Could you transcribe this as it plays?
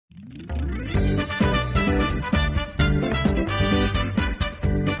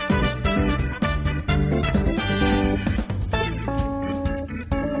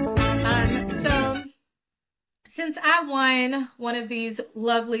since I won one of these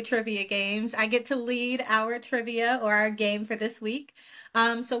lovely trivia games, I get to lead our trivia or our game for this week.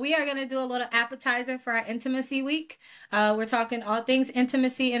 So we are going to do a little appetizer for our intimacy week. We're talking all things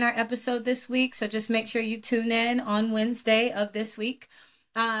intimacy in our episode this week. So just make sure you tune in on Wednesday of this week.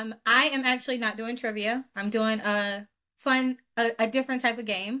 I am actually not doing trivia. I'm doing a different type of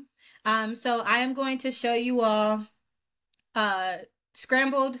game. So I am going to show you all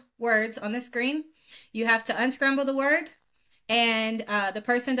scrambled words on the screen. You have to unscramble the word, and the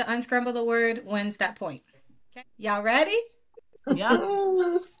person to unscramble the word wins that point. Okay, y'all ready? Yeah.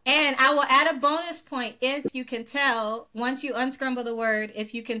 And I will add a bonus point if you can tell, once you unscramble the word,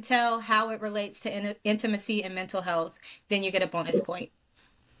 if you can tell how it relates to intimacy and mental health, then you get a bonus point.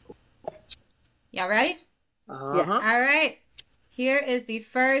 Y'all ready? Uh-huh. All right. Here is the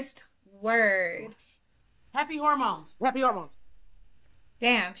first word. Happy hormones. Happy hormones.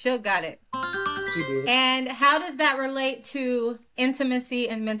 Damn, Shug got it. She did. And how does that relate to intimacy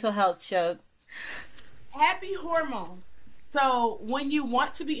and mental health, Shug? Happy hormones. So when you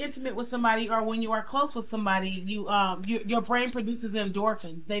want to be intimate with somebody or when you are close with somebody, your brain produces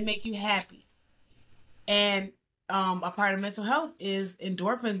endorphins. They make you happy. And a part of mental health is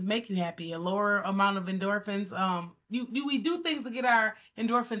endorphins make you happy. A lower amount of endorphins. We do things to get our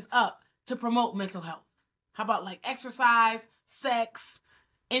endorphins up to promote mental health. How about like exercise, sex,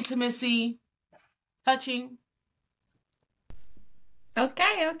 intimacy, touching?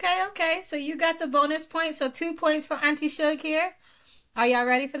 Okay. So you got the bonus point. So 2 points for Auntie Shug here. Are y'all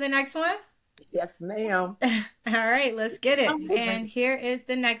ready for the next one? Yes, ma'am. All right, let's get it. And here is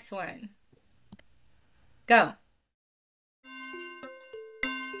the next one. Go.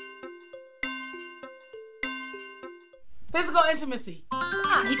 Physical intimacy.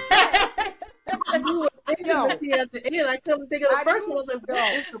 Intimacy at the end. I couldn't think of the first one. I was like,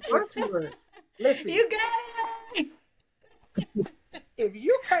 well, it's the first word. Listen, You got it. if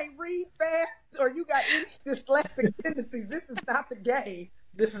you can't read fast or you got any dyslexic tendencies, this is not the game.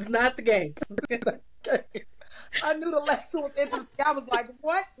 This is not the game. I knew the last one was intimacy. I was like,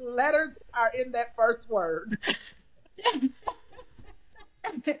 what letters are in that first word?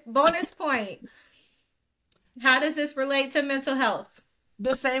 Bonus point. How does this relate to mental health?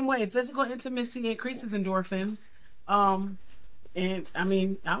 The same way. Physical intimacy increases endorphins. And I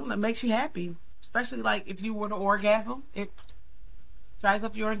mean, I don't know, it makes you happy. Especially like if you were to orgasm, it dries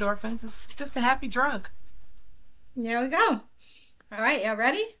up your endorphins. It's just a happy drug. There we go. All right, y'all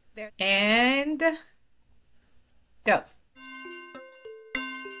ready? There. And go.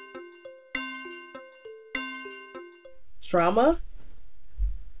 Trauma?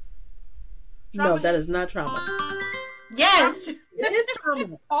 No, Trauma that is not trauma. Yes. It is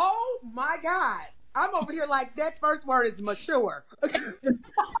trauma. Oh my God. I'm over here like that first word is mature. That's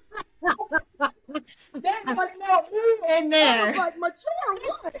like, no E in I there. was like, mature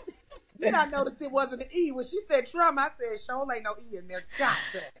what? Then I noticed it wasn't an E. When she said trauma, I said, Shoal ain't no E in there. God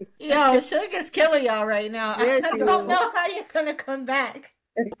dang. Yo, Shug is killing y'all right now. Yes, I she don't is. know how you're gonna come back.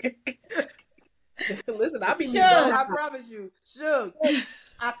 Listen, I be Sure. I promise you. Shug,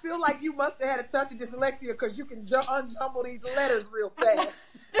 I feel like you must have had a touch of dyslexia because you can unjumble these letters real fast.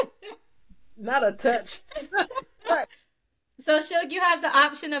 not a touch. So, Shug, you have the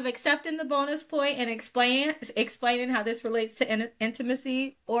option of accepting the bonus point and explaining how this relates to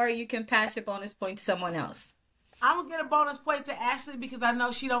intimacy, or you can pass your bonus point to someone else. I'm gonna get a bonus point to Ashley because I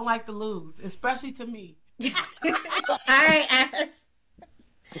know she don't like to lose, especially to me. All right, Ash.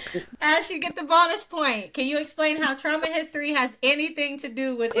 Ash, you get the bonus point. Can you explain how trauma history has anything to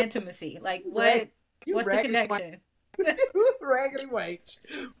do with intimacy? Like, what's the raggedy connection? Raggedy wage.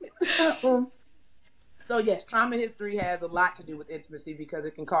 So yes, trauma history has a lot to do with intimacy because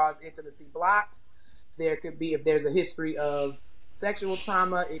it can cause intimacy blocks. There could be, if there's a history of sexual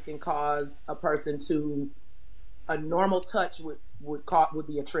trauma, it can cause a person to, a normal touch would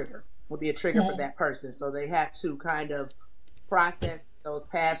be a trigger for that person. So they have to kind of process those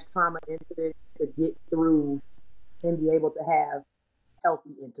past trauma incidents to get through and be able to have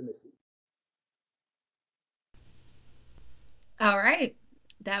healthy intimacy. All right.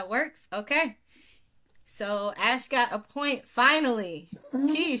 That works. Okay. So Ash got a point finally.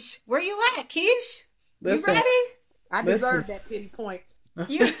 Keish, where you at, Keish? Listen. You ready? I deserve that pity point.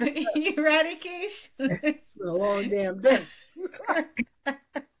 You ready, Keish? It's been a long damn day.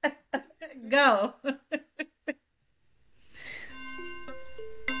 Go.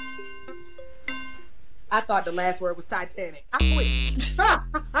 I thought the last word was Titanic. I quit.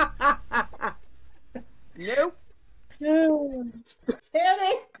 Nope.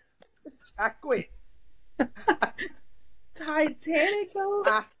 Titanic. I quit. Titanic though?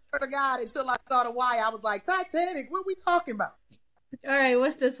 I to God, until I saw the why, I was like, Titanic, what are we talking about? All right,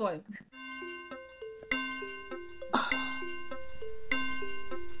 what's this one?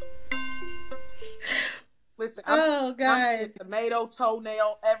 Listen, Oh, God. I'm saying tomato,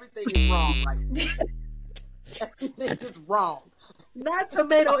 toenail, everything is wrong right now. Everything is wrong. Not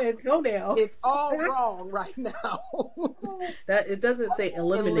tomato and toenail. It's all wrong right now. That it doesn't say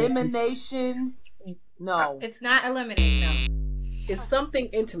eliminate. Elimination. No. It's not eliminate, no. It's something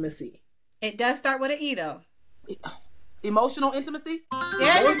intimacy. It does start with an E, though. Emotional intimacy?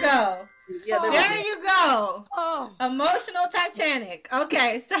 There you go. Yeah, There you go. Oh. Emotional Titanic.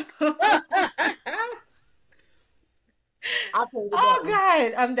 Okay, so. Oh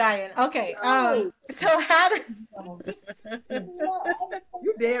God, I'm dying. Okay, so how does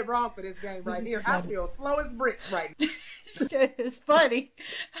You dead wrong for this game right here. I feel slow as bricks right now. shit is funny.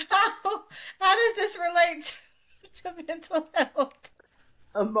 How does this relate to mental health?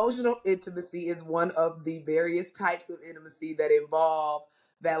 Emotional intimacy is one of the various types of intimacy that involve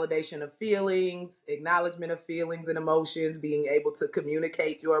validation of feelings, acknowledgement of feelings and emotions, being able to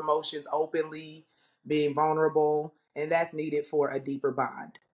communicate your emotions openly, being vulnerable, and that's needed for a deeper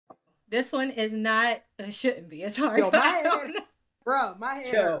bond. This one is not. It shouldn't be. It's hard. Yo, my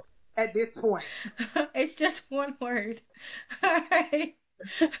hair at this point. It's just one word. All right.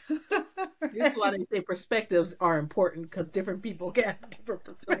 That's why they say perspectives are important, because different people get different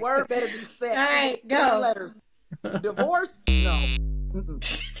perspectives. The word better be set. All right, go. Letters. Divorce? No. No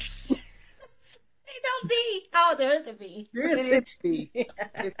B. Oh, there is a B. There is It's B.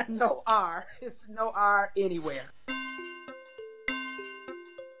 It's no R. It's no R anywhere.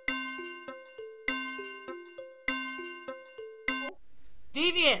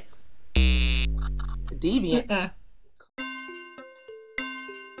 Deviant. Deviant.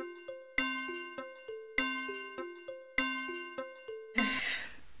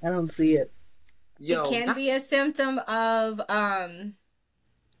 I don't see it. Yo, It can be a symptom of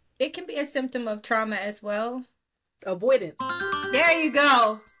it can be a symptom of trauma as well. Avoidance. There you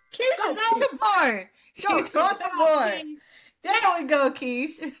go. Keisha's on the board. She's on the board. There we go,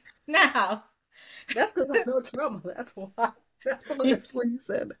 Keish. Now. That's because I know trauma. That's why. That's what you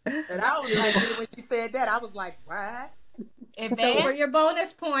said. and I was like, when she said that, I was like, what? So for your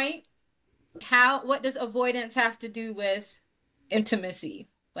bonus point, what does avoidance have to do with intimacy?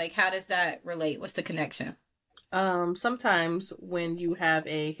 Like, how does that relate? What's the connection? Sometimes when you have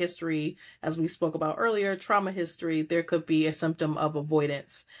a history, as we spoke about earlier, trauma history, there could be a symptom of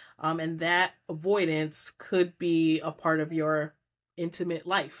avoidance. And that avoidance could be a part of your intimate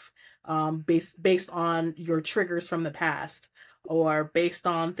life, based on your triggers from the past, or based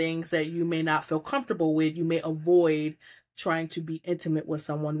on things that you may not feel comfortable with. You may avoid trying to be intimate with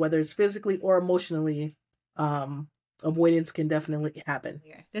someone, whether it's physically or emotionally. Avoidance can definitely happen.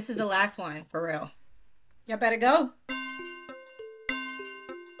 This is the last one, for real. Y'all better go.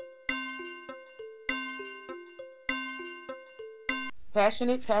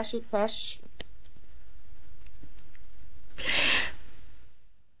 Passionate.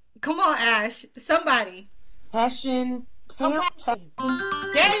 Come on, Ash. Somebody. Passion. Compassion.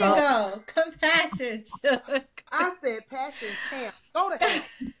 There you go. Compassion. I said passion camp. Go to hell.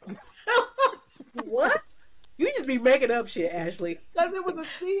 What? You just be making up shit, Ashley. Because it was a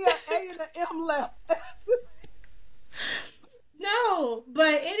C, a A, and an M left. No,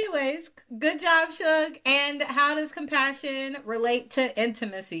 but anyways, good job, Shug. And how does compassion relate to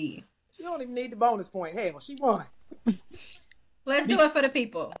intimacy? You don't even need the bonus point. Hell, she won. Let's do it for the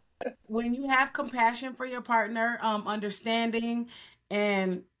people. When you have compassion for your partner, understanding,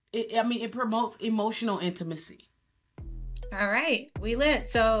 and it promotes emotional intimacy. All right, we lit.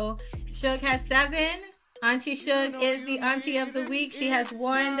 So Shug has 7. Auntie Shug is the auntie of the week. She has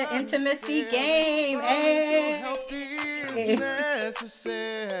won the intimacy game. Hey.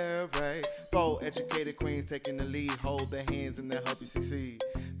 Necessary. Bold, educated queens taking the lead. Hold their hands and they'll help you succeed.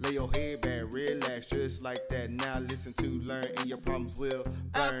 Lay your head back, relax, just like that. Now listen to, learn, and your problems will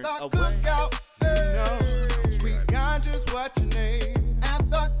burn away. You know, we got just what you need. At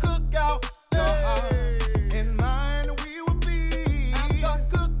the cookout, your heart.